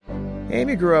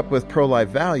Amy grew up with pro-life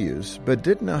values, but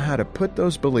didn't know how to put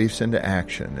those beliefs into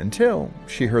action until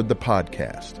she heard the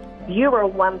podcast. You are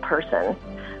one person,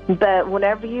 but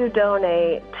whenever you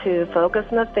donate to Focus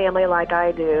on the Family like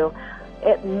I do,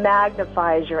 it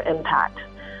magnifies your impact.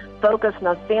 Focus on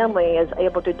the Family is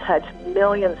able to touch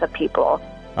millions of people.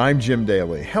 I'm Jim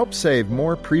Daly. Help save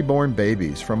more preborn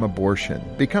babies from abortion.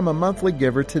 Become a monthly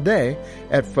giver today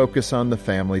at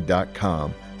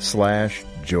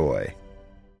focusonthefamily.com/joy.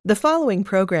 The following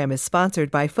program is sponsored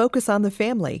by Focus on the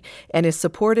Family and is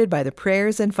supported by the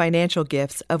prayers and financial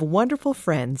gifts of wonderful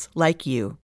friends like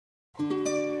you.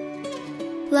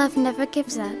 Love never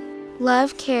gives up.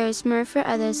 Love cares more for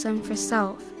others than for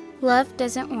self. Love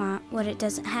doesn't want what it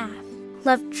doesn't have.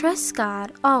 Love trusts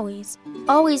God always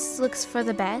looks for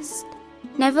the best,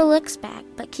 never looks back,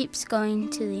 but keeps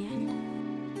going to the end.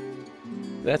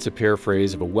 That's a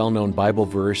paraphrase of a well-known Bible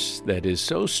verse that is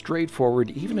so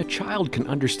straightforward, even a child can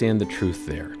understand the truth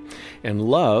there. And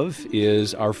love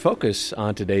is our focus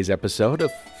on today's episode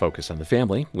of Focus on the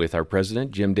Family with our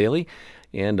president, Jim Daly,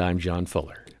 and I'm John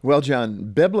Fuller. Well,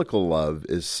 John, biblical love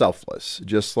is selfless,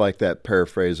 just like that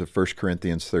paraphrase of 1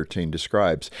 Corinthians 13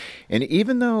 describes. And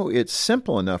even though it's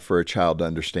simple enough for a child to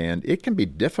understand, it can be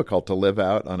difficult to live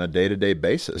out on a day-to-day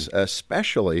basis,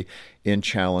 especially in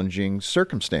challenging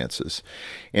circumstances.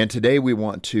 And today we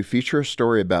want to feature a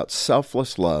story about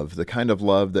selfless love, the kind of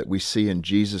love that we see in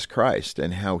Jesus Christ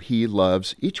and how He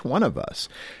loves each one of us.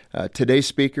 Today's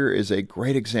speaker is a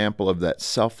great example of that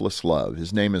selfless love.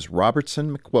 His name is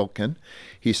Robertson McQuilkin.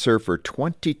 He served for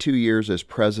 22 years as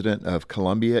president of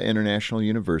Columbia International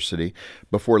University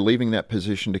before leaving that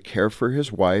position to care for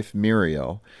his wife,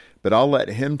 Muriel. But I'll let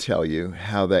him tell you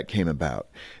how that came about.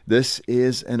 This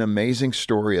is an amazing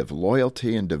story of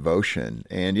loyalty and devotion.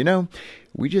 And,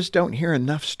 we just don't hear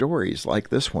enough stories like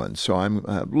this one. So I'm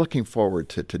looking forward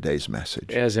to today's message.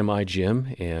 As am I,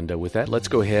 Jim. And with that, let's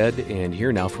go ahead and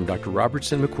hear now from Dr.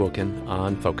 Robertson McQuilkin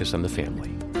on Focus on the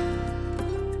Family.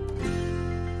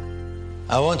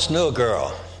 I once knew a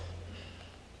girl.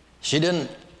 She didn't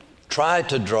try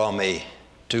to draw me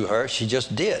to her. She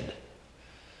just did.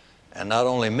 And not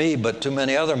only me, but too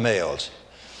many other males.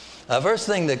 The first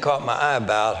thing that caught my eye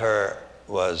about her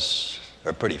was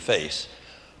her pretty face.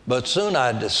 But soon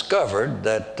I discovered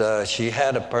that she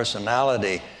had a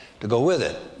personality to go with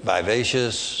it.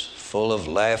 Vivacious, full of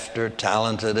laughter,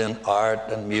 talented in art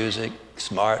and music,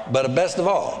 smart. But best of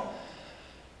all,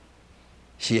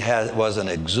 she was an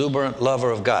exuberant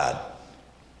lover of God.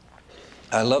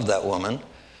 I loved that woman,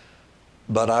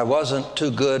 but I wasn't too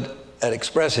good at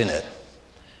expressing it.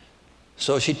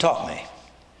 So she taught me.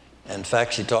 In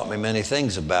fact, she taught me many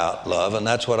things about love, and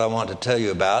that's what I want to tell you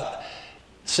about.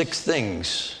 6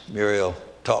 things Muriel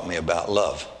taught me about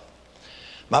love.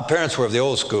 My parents were of the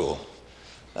old school.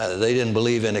 They didn't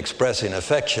believe in expressing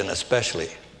affection, especially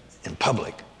in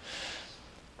public.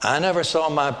 I never saw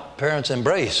my parents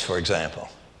embrace, for example.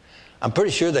 I'm pretty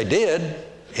sure they did.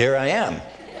 Here I am.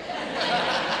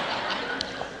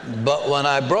 But when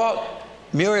I brought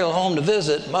Muriel home to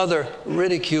visit, Mother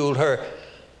ridiculed her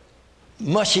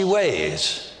mushy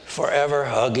ways, forever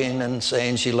hugging and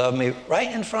saying she loved me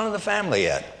right in front of the family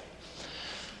yet.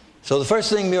 So the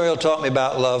first thing Muriel taught me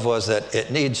about love was that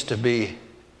it needs to be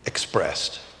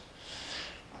expressed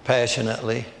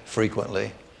passionately,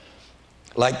 frequently,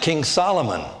 like King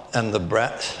Solomon and the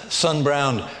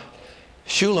sun-browned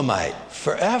Shulamite,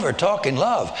 forever talking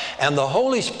love. And the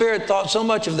Holy Spirit thought so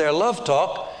much of their love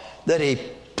talk that He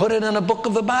put it in a book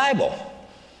of the Bible.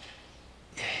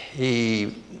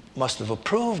 He must have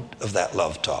approved of that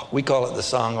love talk. We call it the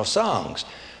Song of Songs.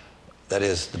 That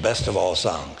is the best of all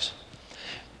songs.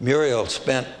 Muriel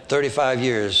spent 35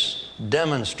 years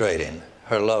demonstrating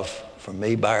her love for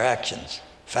me by her actions.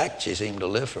 In fact, she seemed to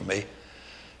live for me.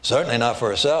 Certainly not for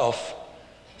herself.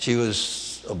 She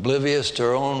was oblivious to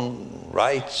her own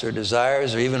rights or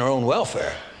desires or even her own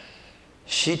welfare.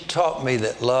 She taught me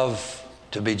that love,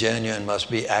 to be genuine,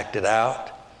 must be acted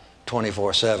out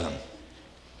 24/7.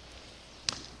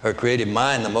 Her creative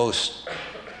mind, the most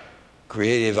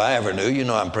creative I ever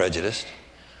knew, I'm prejudiced,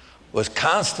 was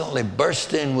constantly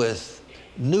bursting with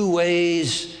new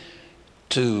ways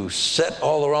to set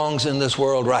all the wrongs in this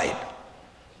world right.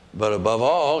 But above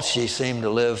all, she seemed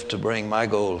to live to bring my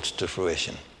goals to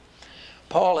fruition.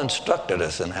 Paul instructed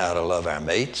us in how to love our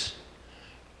mates.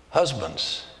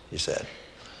 Husbands, he said,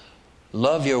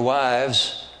 love your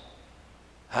wives.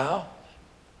 How?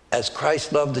 As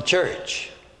Christ loved the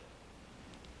church.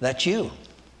 That's you.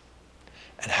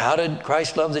 And how did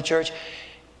Christ love the church?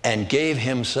 And gave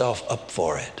Himself up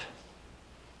for it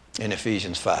in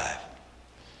Ephesians 5.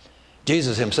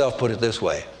 Jesus Himself put it this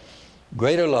way: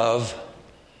 greater love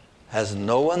has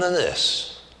no one than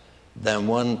this, than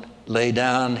one lay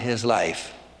down his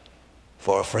life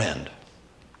for a friend,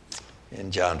 in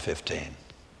John 15.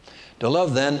 To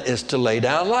love then is to lay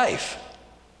down life.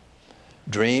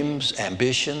 Dreams,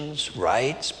 ambitions,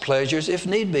 rights, pleasures, if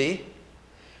need be,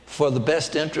 for the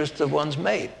best interest of one's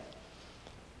mate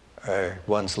or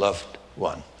one's loved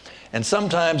one. And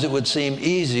sometimes it would seem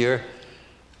easier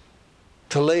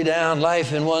to lay down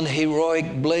life in one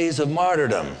heroic blaze of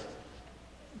martyrdom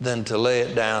than to lay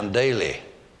it down daily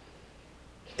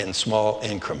in small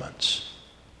increments.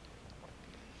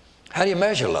 How do you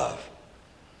measure love?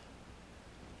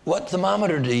 What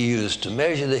thermometer do you use to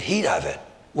measure the heat of it?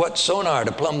 What sonar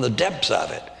to plumb the depths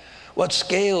of it? What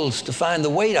scales to find the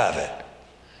weight of it?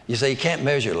 You say you can't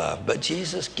measure love, but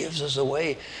Jesus gives us a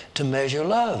way to measure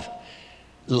love.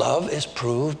 Love is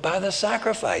proved by the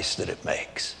sacrifice that it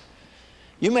makes.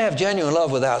 You may have genuine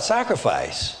love without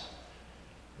sacrifice,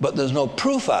 but there's no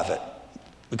proof of it,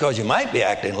 because you might be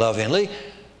acting lovingly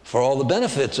for all the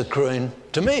benefits accruing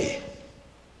to me.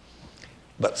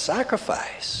 But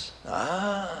sacrifice,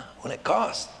 when it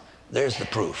costs, there's the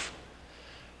proof.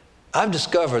 I've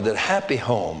discovered that happy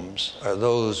homes are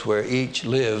those where each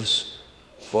lives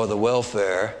for the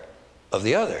welfare of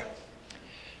the other.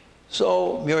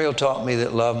 So Muriel taught me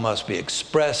that love must be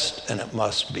expressed and it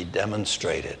must be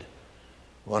demonstrated.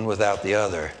 One without the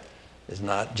other is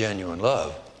not genuine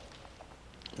love.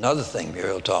 Another thing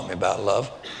Muriel taught me about love,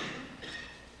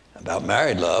 about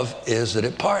married love, is that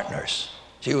it partners.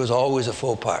 She was always a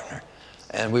full partner.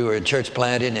 And we were in church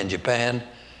planting in Japan.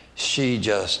 She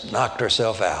just knocked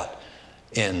herself out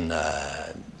in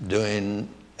doing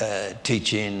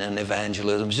teaching and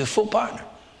evangelism. She's a full partner.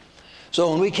 So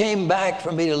when we came back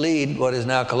for me to lead what is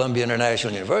now Columbia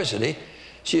International University,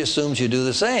 she assumed she'd do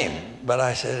the same. But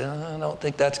I said, I don't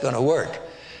think that's going to work.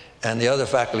 And the other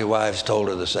faculty wives told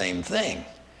her the same thing.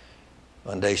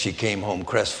 One day she came home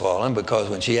crestfallen because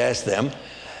when she asked them,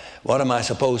 what am I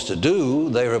supposed to do?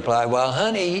 They replied, well,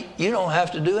 honey, you don't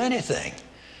have to do anything.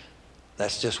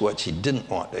 That's just what she didn't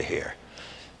want to hear.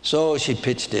 So she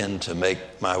pitched in to make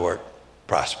my work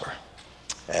prosper.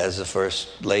 As the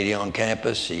first lady on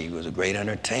campus, she was a great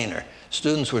entertainer.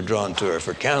 Students were drawn to her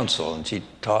for counsel, and she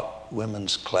taught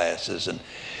women's classes, and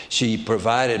she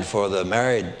provided for the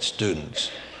married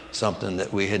students, something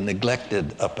that we had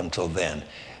neglected up until then.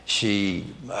 She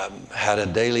had a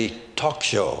daily talk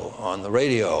show on the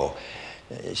radio.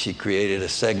 She created a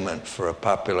segment for a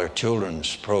popular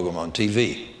children's program on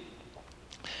TV.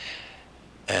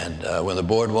 And when the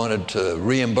board wanted to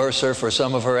reimburse her for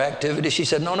some of her activities, she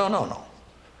said, no.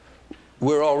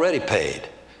 We're already paid.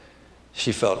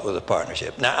 She felt it was a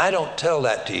partnership. Now, I don't tell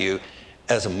that to you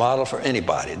as a model for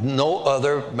anybody. No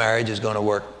other marriage is going to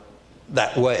work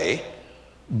that way,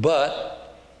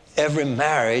 but every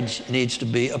marriage needs to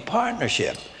be a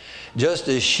partnership. Just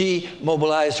as she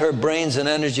mobilized her brains and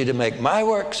energy to make my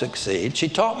work succeed, she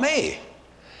taught me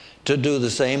to do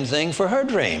the same thing for her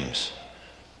dreams.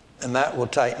 And that will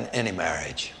tighten any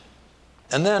marriage.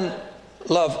 And then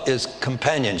love is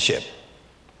companionship.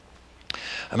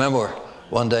 I remember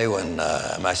one day when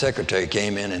my secretary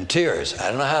came in tears. I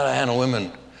don't know how to handle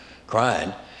women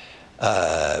crying,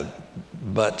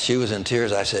 but she was in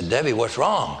tears. I said, Debbie, what's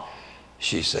wrong?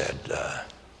 She said,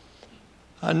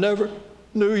 I never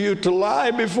knew you to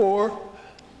lie before.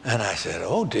 And I said,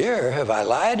 oh dear, have I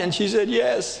lied? And she said,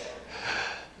 yes.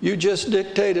 You just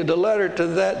dictated a letter to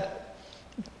that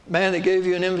man that gave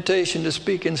you an invitation to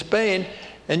speak in Spain,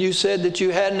 and you said that you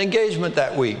had an engagement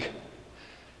that week.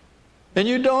 And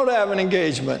you don't have an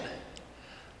engagement.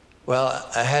 Well,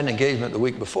 I had an engagement the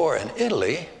week before in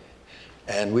Italy,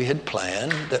 and we had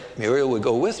planned that Muriel would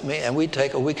go with me and we'd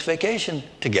take a week's vacation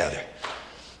together.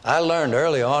 I learned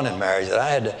early on in marriage that I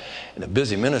had to, in a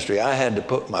busy ministry, I had to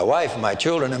put my wife and my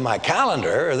children in my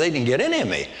calendar or they didn't get any of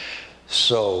me.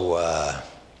 So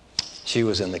she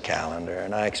was in the calendar,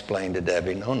 and I explained to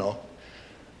Debbie, no,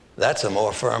 that's a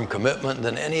more firm commitment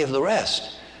than any of the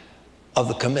rest of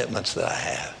the commitments that I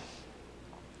have.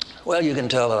 Well, you can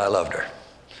tell that I loved her.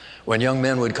 When young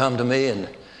men would come to me and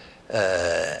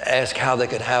ask how they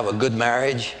could have a good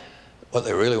marriage, what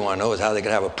they really want to know is how they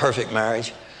could have a perfect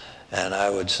marriage. And I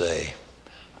would say,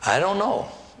 I don't know.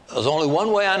 There's only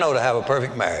one way I know to have a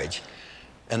perfect marriage,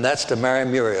 and that's to marry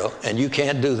Muriel, and you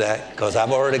can't do that because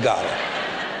I've already got her.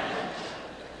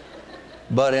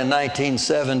 But in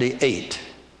 1978,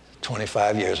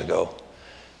 25 years ago,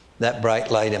 that bright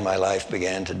light in my life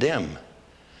began to dim.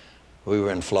 We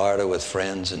were in Florida with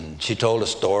friends, and she told a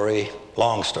story,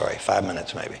 long story, 5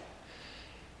 minutes maybe.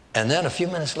 And then a few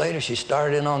minutes later, she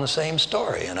started in on the same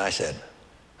story. And I said,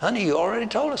 honey, you already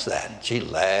told us that. And she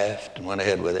laughed and went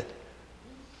ahead with it.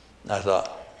 I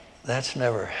thought, that's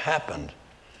never happened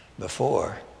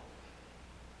before.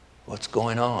 What's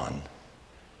going on?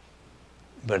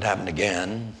 But it happened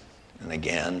again and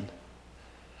again.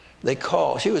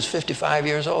 She was 55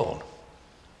 years old.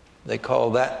 They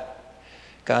call that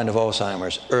kind of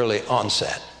Alzheimer's early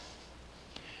onset.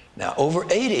 Now, over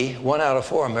 80, 1 out of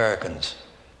 4 Americans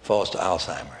falls to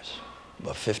Alzheimer's.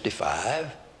 But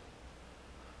 55.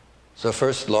 So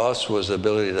first loss was the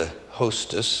ability to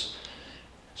hostess.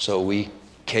 So we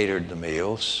catered the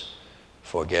meals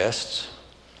for guests.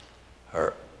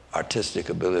 Her artistic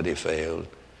ability failed.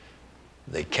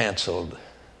 They canceled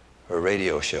her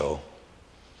radio show.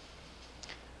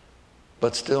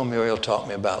 But still, Muriel taught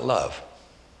me about love.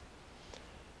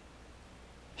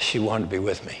 She wanted to be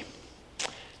with me.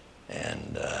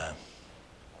 And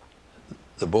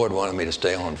the board wanted me to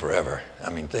stay on forever.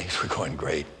 I mean, things were going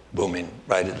great, booming,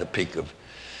 right at the peak of,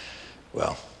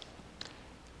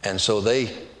 and so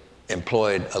they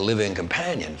employed a living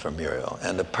companion for Muriel.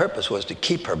 And the purpose was to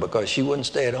keep her because she wouldn't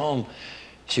stay at home.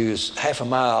 She was half a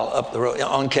mile up the road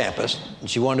on campus, and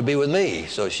she wanted to be with me.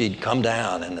 So she'd come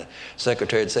down, and the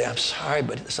secretary would say, I'm sorry,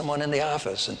 but there's someone in the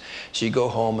office. And she'd go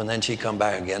home, and then she'd come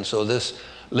back again. So this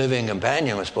living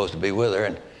companion was supposed to be with her,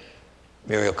 and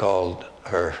Muriel called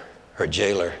her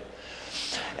jailer,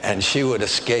 and she would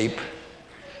escape.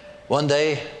 One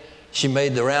day, she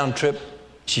made the round trip.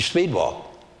 She speed walked,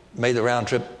 made the round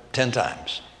trip 10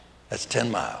 times. That's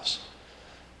 10 miles.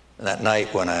 And that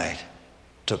night when I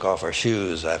took off her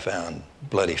shoes, I found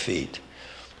bloody feet.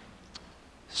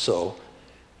 So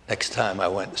next time I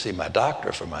went to see my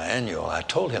doctor for my annual, I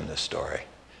told him this story,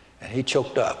 and he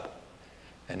choked up,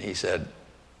 and he said,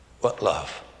 what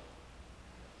love?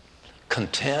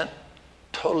 Content,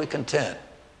 totally content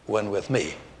when with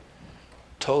me,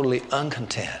 totally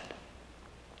uncontent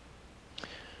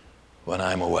when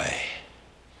I'm away.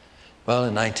 Well,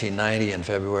 in 1990, in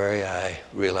February, I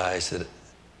realized that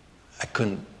I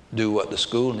couldn't do what the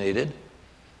school needed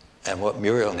and what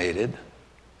Muriel needed.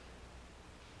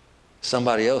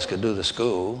 Somebody else could do the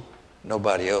school.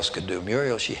 Nobody else could do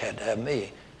Muriel. She had to have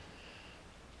me.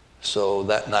 So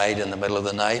that night, in the middle of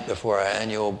the night, before our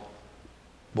annual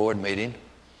board meeting,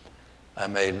 I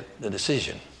made the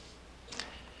decision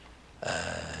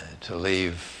to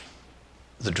leave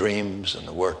the dreams and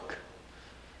the work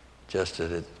just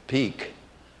at its peak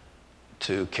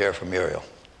to care for Muriel.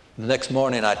 The next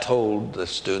morning, I told the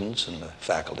students and the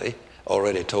faculty,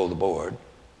 already told the board,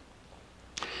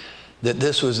 that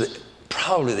this was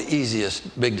probably the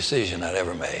easiest big decision I'd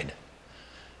ever made.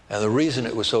 And the reason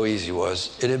it was so easy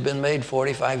was it had been made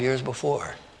 45 years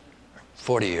before,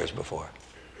 40 years before.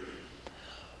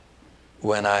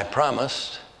 When I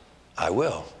promised, I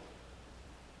will,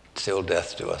 till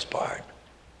death do us part.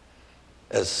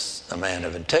 As a man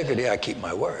of integrity, I keep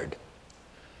my word.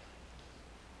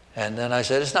 And then I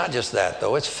said, it's not just that,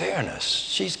 though. It's fairness.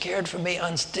 She's cared for me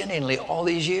unstintingly all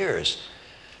these years.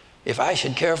 If I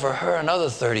should care for her another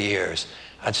 30 years,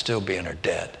 I'd still be in her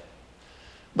debt.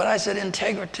 But I said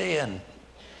integrity and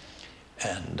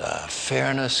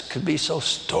fairness could be so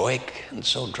stoic and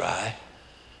so dry.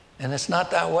 And it's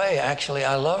not that way. Actually,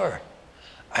 I love her.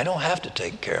 I don't have to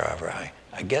take care of her.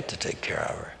 I get to take care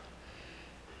of her.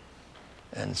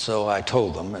 And so I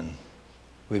told them, and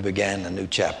we began a new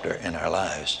chapter in our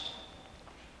lives.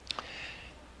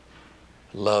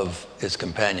 Love is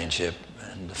companionship.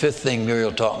 And the fifth thing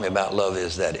Muriel taught me about love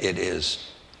is that it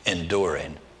is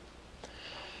enduring.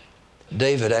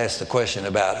 David asked the question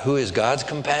about who is God's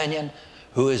companion,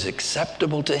 who is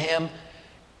acceptable to him,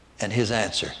 and his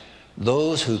answer,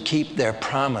 those who keep their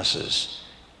promises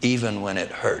even when it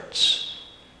hurts.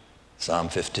 Psalm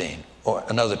 15, or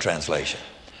another translation,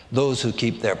 those who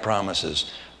keep their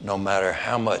promises no matter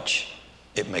how much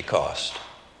it may cost.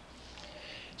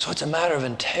 So it's a matter of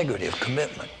integrity, of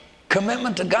commitment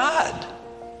to God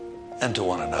and to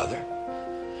one another.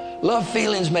 Love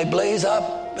feelings may blaze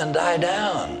up and die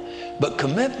down, but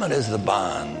commitment is the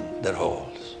bond that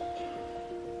holds.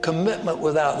 Commitment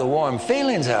without the warm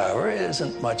feelings, however,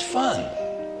 isn't much fun.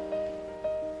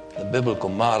 The biblical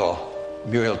model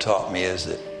Muriel taught me is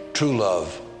that true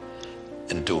love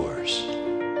endures.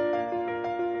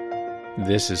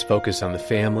 This is Focus on the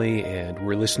Family, and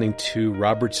we're listening to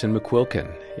Robertson McQuilkin.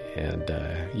 And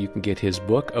you can get his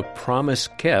book, A Promise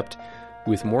Kept,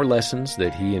 with more lessons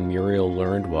that he and Muriel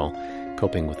learned while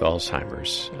coping with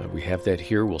Alzheimer's. We have that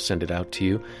here. We'll send it out to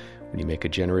you when you make a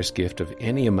generous gift of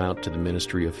any amount to the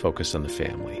ministry of Focus on the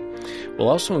Family. We'll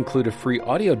also include a free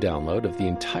audio download of the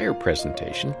entire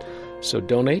presentation, so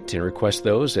donate and request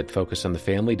those at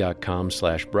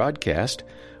focusonthefamily.com/broadcast,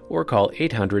 or call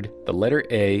 800, the letter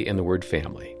A, and the word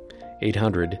family,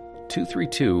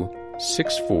 800-232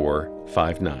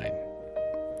 888-866-6459.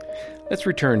 Let's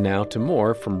return now to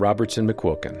more from Robertson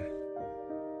McQuilkin.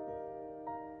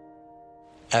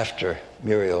 After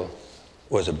Muriel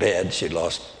was abed, she'd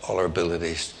lost all her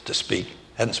abilities to speak,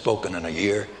 hadn't spoken in a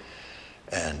year,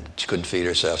 and she couldn't feed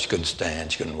herself, she couldn't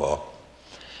stand, she couldn't walk.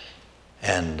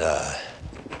 And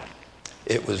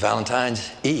it was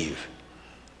Valentine's Eve,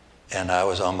 and I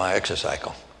was on my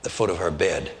exercycle, the foot of her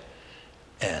bed.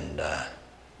 And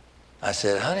I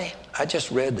said, honey, I just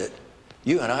read that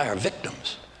you and I are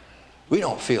victims. We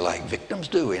don't feel like victims,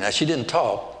 do we? Now, she didn't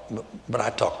talk, but I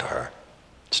talked to her,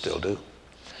 still do.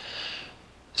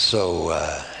 So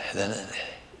then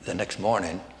the next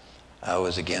morning, I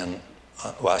was again,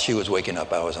 while she was waking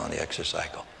up, I was on the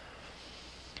exercycle.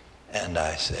 And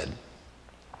I said,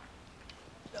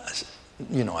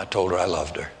 I told her I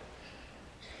loved her.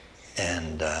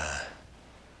 And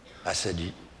I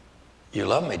said, you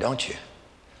love me, don't you?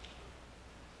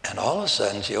 And all of a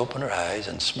sudden, she opened her eyes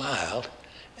and smiled.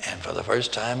 And for the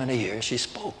first time in a year, she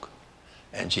spoke.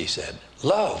 And she said,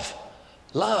 love,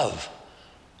 love,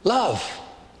 love.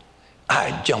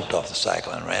 I jumped off the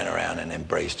cycle and ran around and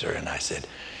embraced her. And I said,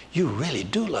 you really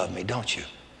do love me, don't you?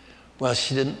 Well,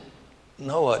 she didn't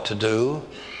know what to do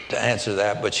to answer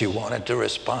that, but she wanted to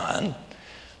respond.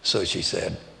 So she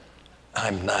said,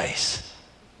 I'm nice.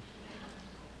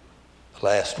 The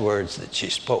last words that she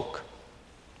spoke.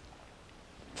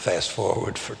 Fast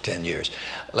forward for 10 years.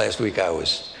 Last week I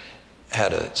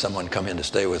had someone come in to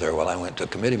stay with her while I went to a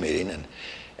committee meeting,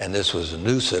 and this was a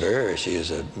new sitter. She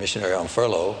is a missionary on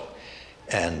furlough,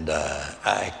 and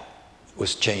I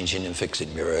was changing and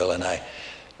fixing Muriel, and I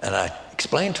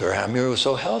explained to her how Muriel was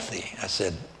so healthy. I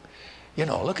said,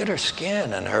 look at her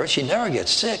skin and she never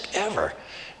gets sick, ever.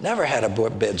 Never had a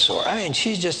bed sore. I mean,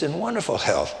 she's just in wonderful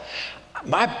health.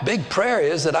 My big prayer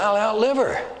is that I'll outlive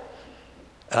her.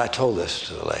 And I told this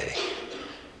to the lady.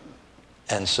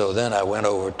 And so then I went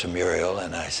over to Muriel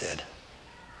and I said,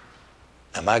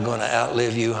 am I going to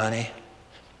outlive you, honey?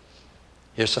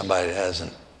 Here's somebody that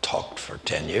hasn't talked for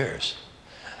 10 years.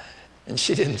 And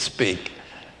she didn't speak,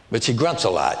 but she grunts a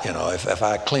lot, If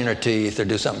I clean her teeth or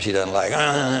do something she doesn't like,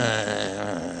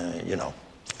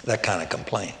 that kind of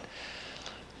complaint.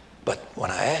 But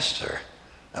when I asked her,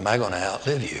 am I going to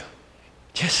outlive you?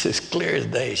 Just as clear as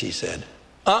day, she said,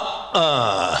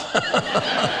 I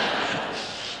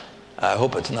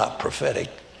hope it's not prophetic.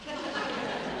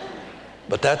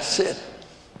 But that's it.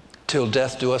 Till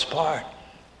death do us part.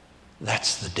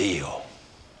 That's the deal.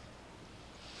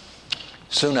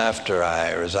 Soon after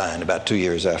I resigned, about 2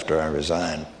 years after I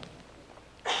resigned,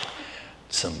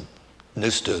 some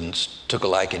new students took a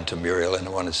liking to Muriel and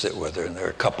wanted to sit with her, and they were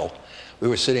a couple. We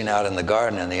were sitting out in the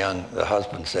garden, and the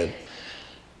husband said,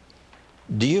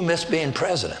 do you miss being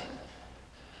president?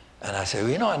 And I said,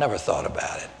 I never thought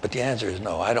about it. But the answer is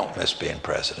no, I don't miss being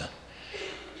president.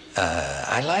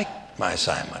 I like my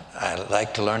assignment. I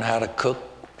like to learn how to cook.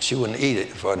 She wouldn't eat it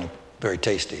if it wasn't very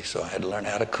tasty, so I had to learn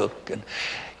how to cook and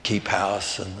keep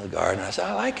house in the garden. I said,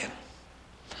 I like it.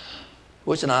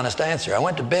 Which is an honest answer. I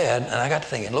went to bed, and I got to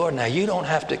thinking, Lord, now you don't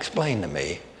have to explain to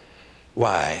me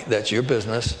why. That's your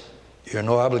business. You're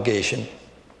no obligation.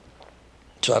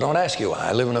 So I don't ask you why.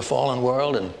 I live in a fallen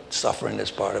world, and suffering is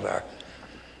part of our...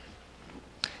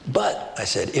 But, I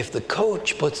said, if the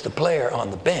coach puts the player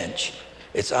on the bench,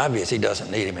 it's obvious he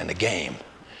doesn't need him in the game.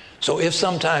 So if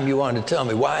sometime you wanted to tell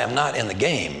me why I'm not in the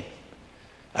game,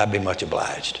 I'd be much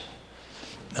obliged.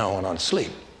 And I went on to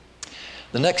sleep.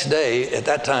 The next day, at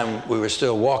that time, we were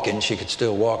still walking. She could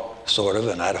still walk, sort of,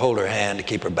 and I'd hold her hand to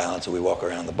keep her balanced, and we'd walk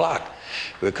around the block.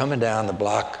 We were coming down the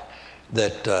block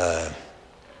that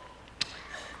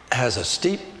has a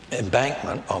steep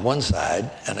embankment on one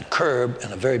side and a curb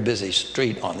and a very busy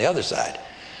street on the other side.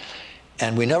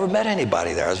 And we never met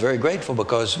anybody there. I was very grateful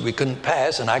because we couldn't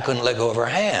pass and I couldn't let go of her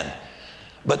hand.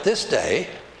 But this day,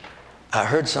 I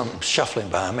heard some shuffling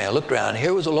behind me. I looked around.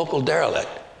 Here was a local derelict,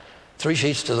 3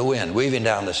 sheets to the wind, weaving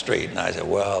down the street. And I said,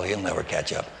 well, he'll never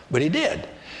catch up. But he did.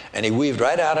 And he weaved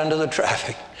right out into the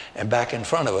traffic and back in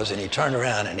front of us. And he turned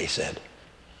around and he said,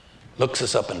 looks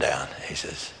us up and down. He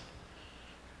says,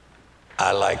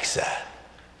 I like that.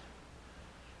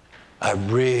 I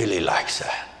really like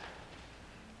that.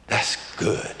 That's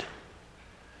good.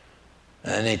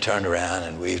 And then he turned around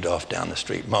and weaved off down the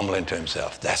street, mumbling to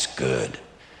himself, that's good.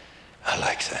 I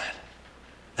like that.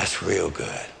 That's real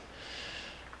good.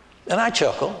 And I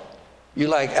chuckle. You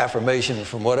like affirmation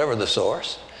from whatever the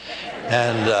source.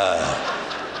 And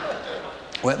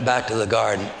went back to the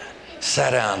garden,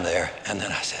 sat down there, and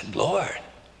then I said, Lord,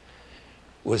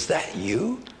 was that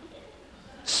you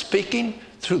speaking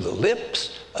through the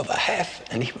lips of a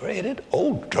half-inebriated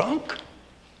old drunk?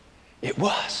 It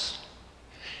was.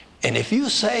 And if you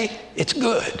say it's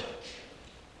good,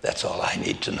 that's all I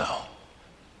need to know.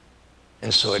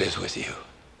 And so it is with you.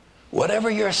 Whatever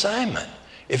your assignment,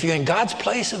 if you're in God's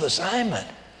place of assignment,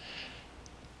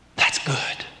 that's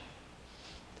good.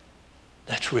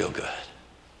 That's real good.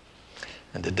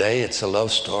 And today it's a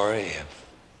love story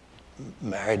of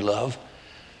married love.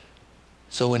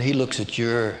 So when he looks at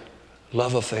your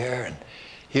love affair and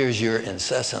hears your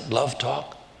incessant love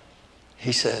talk,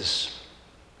 he says,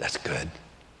 that's good.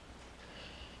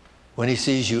 When he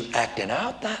sees you acting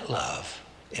out that love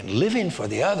and living for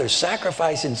the other,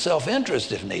 sacrificing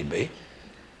self-interest if need be,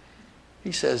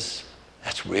 he says,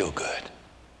 that's real good.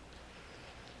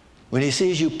 When he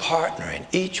sees you partnering,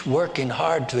 each working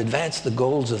hard to advance the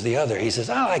goals of the other, he says,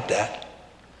 I like that.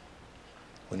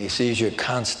 When he sees your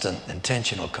constant,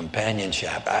 intentional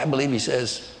companionship, I believe he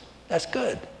says, that's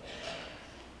good.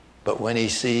 But when he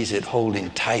sees it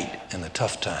holding tight in the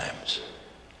tough times,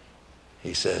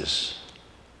 he says,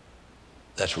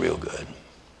 that's real good.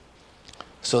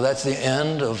 So that's the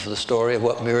end of the story of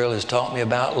what Muriel has taught me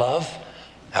about love.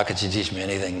 How could she teach me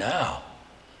anything now?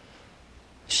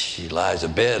 She lies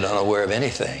abed unaware of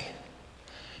anything.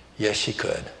 Yes, she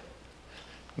could.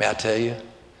 May I tell you,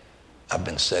 I've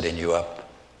been setting you up.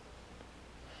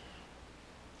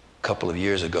 A couple of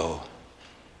years ago,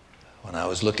 when I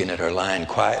was looking at her lying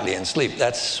quietly in sleep,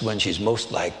 that's when she's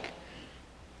most like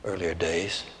earlier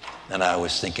days. And I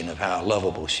was thinking of how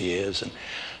lovable she is and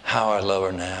how I love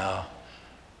her now,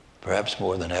 perhaps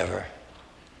more than ever.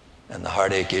 And the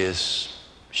heartache is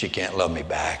she can't love me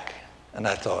back. And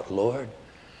I thought, Lord,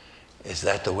 is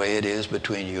that the way it is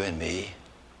between you and me?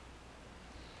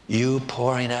 You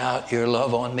pouring out your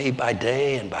love on me by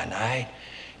day and by night,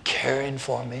 caring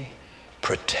for me,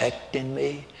 protecting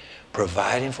me,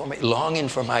 providing for me, longing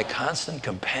for my constant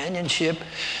companionship,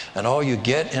 and all you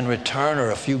get in return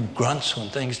are a few grunts when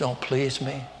things don't please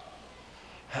me.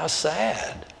 How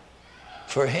sad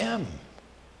for him.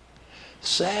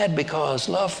 Sad because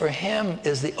love for him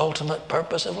is the ultimate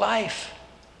purpose of life.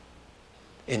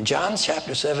 In John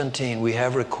chapter 17, we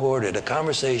have recorded a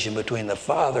conversation between the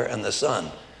Father and the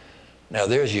Son. Now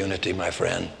there's unity, my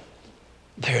friend.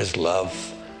 There's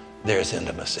love. There's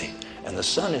intimacy. And the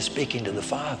Son is speaking to the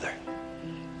Father.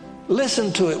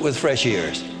 Listen to it with fresh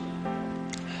ears.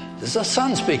 This is the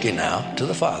Son speaking now to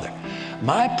the Father.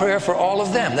 My prayer for all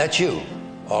of them, that's you,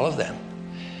 all of them,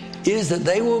 is that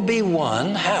they will be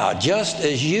one. How? Just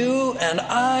as you and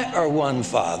I are one,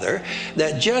 Father,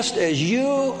 that just as you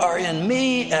are in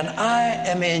me and I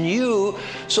am in you,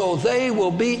 so they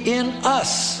will be in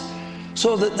us,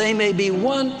 so that they may be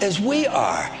one as we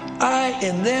are. I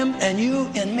in them and you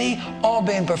in me, all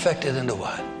being perfected into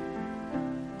what?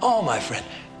 Oh, my friend,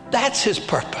 that's his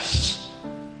purpose.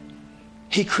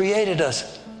 He created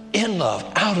us in love,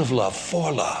 out of love,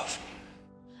 for love.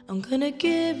 I'm gonna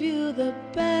give you the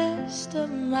best of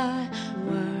my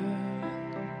word.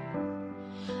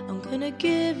 I'm gonna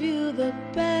give you the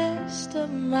best of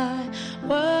my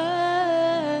word.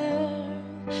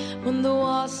 When the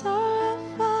walls are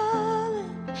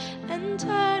falling and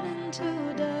turning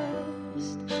to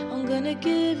dust, I'm gonna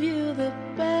give you the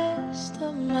best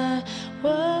of my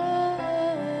word.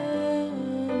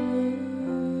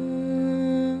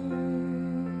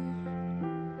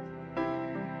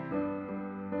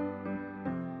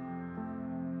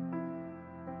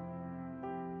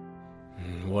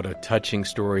 What a touching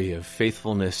story of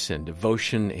faithfulness and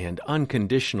devotion and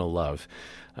unconditional love.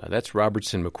 That's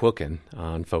Robertson McQuilkin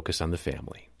on Focus on the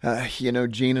Family.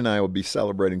 Gene and I will be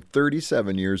celebrating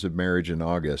 37 years of marriage in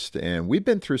August, and we've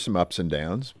been through some ups and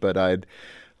downs, but I'd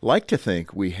like to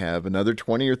think we have another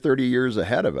 20 or 30 years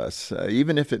ahead of us,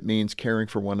 even if it means caring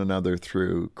for one another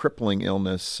through crippling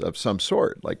illness of some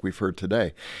sort, like we've heard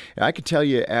today. And I can tell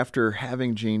you, after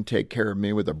having Jean take care of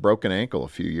me with a broken ankle a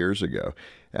few years ago,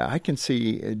 I can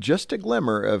see just a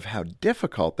glimmer of how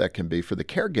difficult that can be for the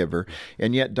caregiver,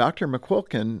 and yet Dr.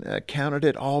 McQuilkin counted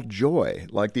it all joy,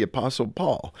 like the Apostle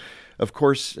Paul. Of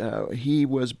course, he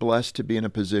was blessed to be in a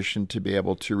position to be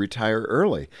able to retire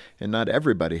early, and not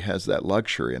everybody has that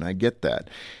luxury, and I get that.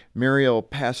 Muriel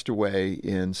passed away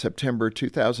in September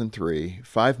 2003,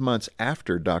 5 months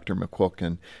after Dr.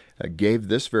 McQuilkin gave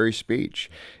this very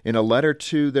speech. In a letter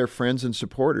to their friends and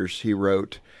supporters, he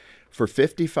wrote, "For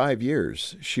 55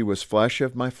 years, she was flesh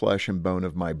of my flesh and bone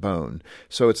of my bone.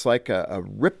 So it's like a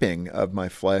ripping of my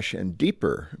flesh and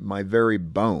deeper, my very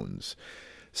bones.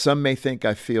 Some may think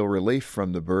I feel relief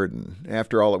from the burden.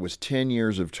 After all, it was 10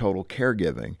 years of total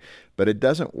caregiving, but it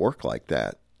doesn't work like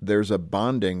that. There's a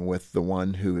bonding with the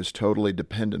one who is totally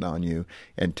dependent on you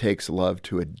and takes love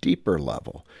to a deeper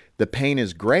level. The pain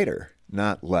is greater,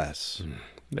 not less."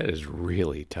 That is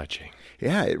really touching.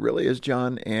 Yeah, it really is,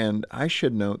 John. And I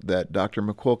should note that Dr.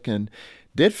 McQuilkin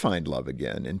did find love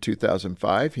again. In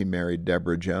 2005, he married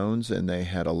Deborah Jones, and they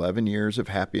had 11 years of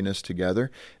happiness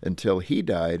together until he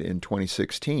died in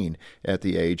 2016 at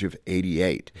the age of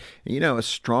 88. You know, a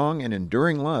strong and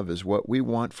enduring love is what we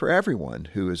want for everyone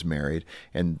who is married,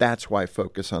 and that's why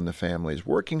Focus on the Family is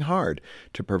working hard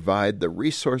to provide the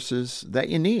resources that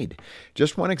you need.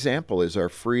 Just one example is our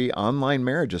free online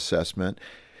marriage assessment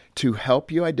to help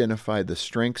you identify the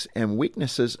strengths and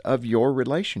weaknesses of your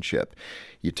relationship.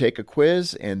 You take a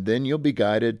quiz, and then you'll be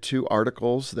guided to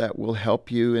articles that will help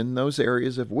you in those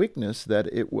areas of weakness that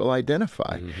it will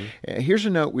identify. Mm-hmm. Here's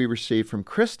a note we received from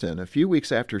Kristen a few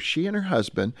weeks after she and her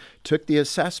husband took the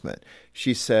assessment.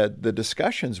 She said, "The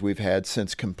discussions we've had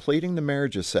since completing the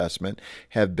marriage assessment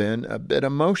have been a bit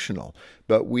emotional,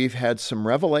 but we've had some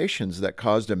revelations that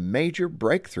caused a major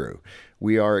breakthrough.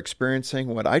 We are experiencing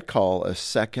what I'd call a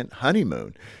second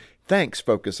honeymoon. Thanks,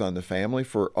 Focus on the Family,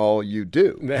 for all you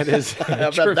do." That is How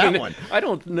about that one? I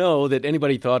don't know that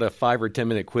anybody thought a 5 or 10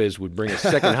 minute quiz would bring a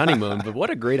second honeymoon, but what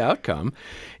a great outcome.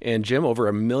 And Jim, over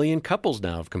 1 million couples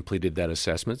now have completed that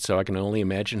assessment, so I can only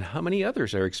imagine how many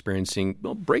others are experiencing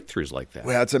breakthroughs like that.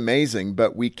 Well, it's amazing,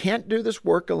 but we can't do this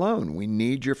work alone. We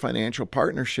need your financial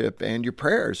partnership and your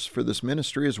prayers for this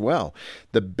ministry as well.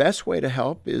 The best way to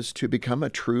help is to become a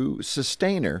true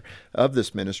sustainer of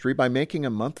this ministry by making a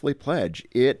monthly pledge.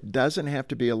 It doesn't have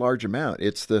to be a large amount.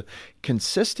 It's the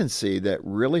consistency that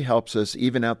really helps us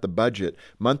even out the budget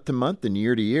month to month and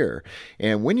year to year.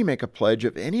 And when you make a pledge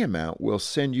of any amount, we'll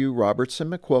send you Robertson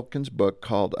McQuilkin's book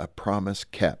called A Promise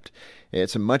Kept.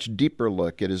 It's a much deeper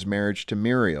look at his marriage to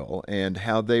Muriel and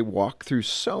how they walk through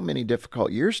so many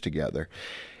difficult years together.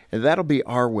 And that'll be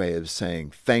our way of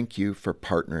saying thank you for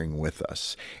partnering with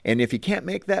us. And if you can't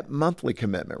make that monthly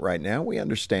commitment right now, we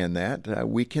understand that.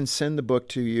 We can send the book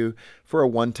to you for a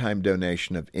one-time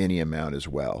donation of any amount as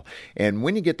well. And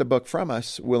when you get the book from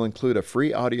us, we'll include a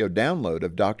free audio download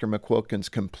of Dr. McQuilkin's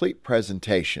complete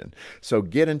presentation. So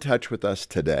get in touch with us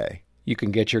today. You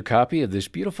can get your copy of this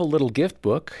beautiful little gift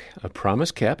book, A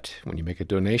Promise Kept, when you make a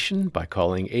donation by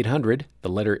calling 800, the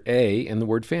letter A, and the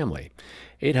word family,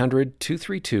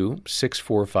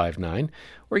 800-232-6459,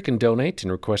 or you can donate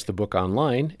and request the book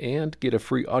online and get a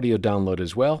free audio download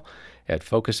as well at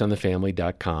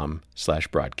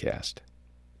focusonthefamily.com/broadcast.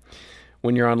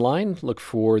 When you're online, look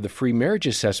for the free marriage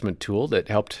assessment tool that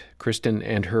helped Kristen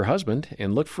and her husband,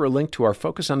 and look for a link to our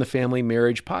Focus on the Family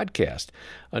Marriage podcast,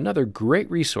 another great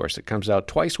resource that comes out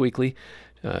twice weekly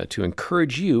to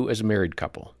encourage you as a married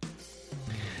couple.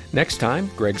 Next time,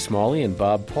 Greg Smalley and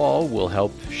Bob Paul will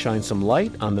help shine some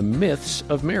light on the myths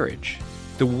of marriage.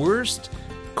 The worst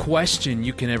question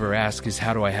you can ever ask is,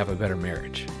 how do I have a better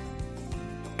marriage?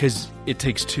 Because it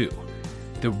takes two.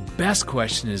 The best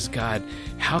question is, God,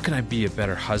 how can I be a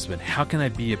better husband? How can I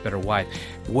be a better wife?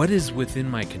 What is within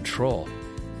my control?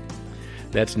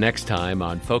 That's next time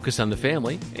on Focus on the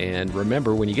Family. And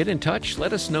remember, when you get in touch,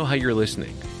 let us know how you're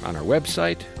listening on our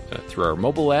website, through our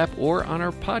mobile app, or on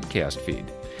our podcast feed.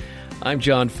 I'm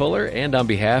John Fuller, and on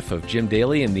behalf of Jim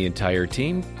Daly and the entire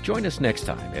team, join us next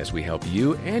time as we help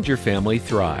you and your family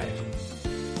thrive.